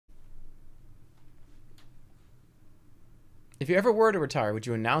If you ever were to retire, would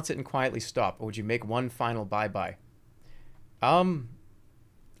you announce it and quietly stop, or would you make one final bye-bye?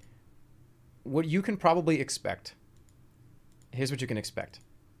 What you can probably expect. Here's what you can expect.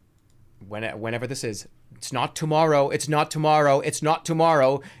 Whenever this is, it's not tomorrow. It's not tomorrow. It's not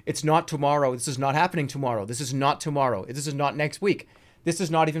tomorrow. It's not tomorrow. This is not happening tomorrow. This is not tomorrow. This is not next week. This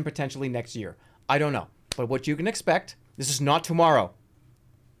is not even potentially next year. I don't know. But what you can expect, this is not tomorrow.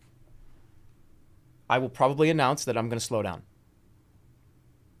 I will probably announce that I'm going to slow down.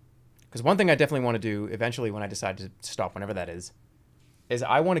 Because one thing I definitely want to do eventually when I decide to stop, whenever that is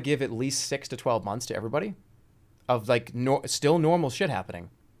I want to give at least 6 to 12 months to everybody of like still normal shit happening.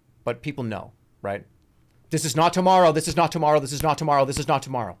 But people know, right? This is not tomorrow. This is not tomorrow. This is not tomorrow. This is not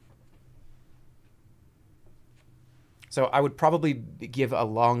tomorrow. So I would probably give a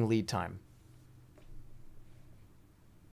long lead time.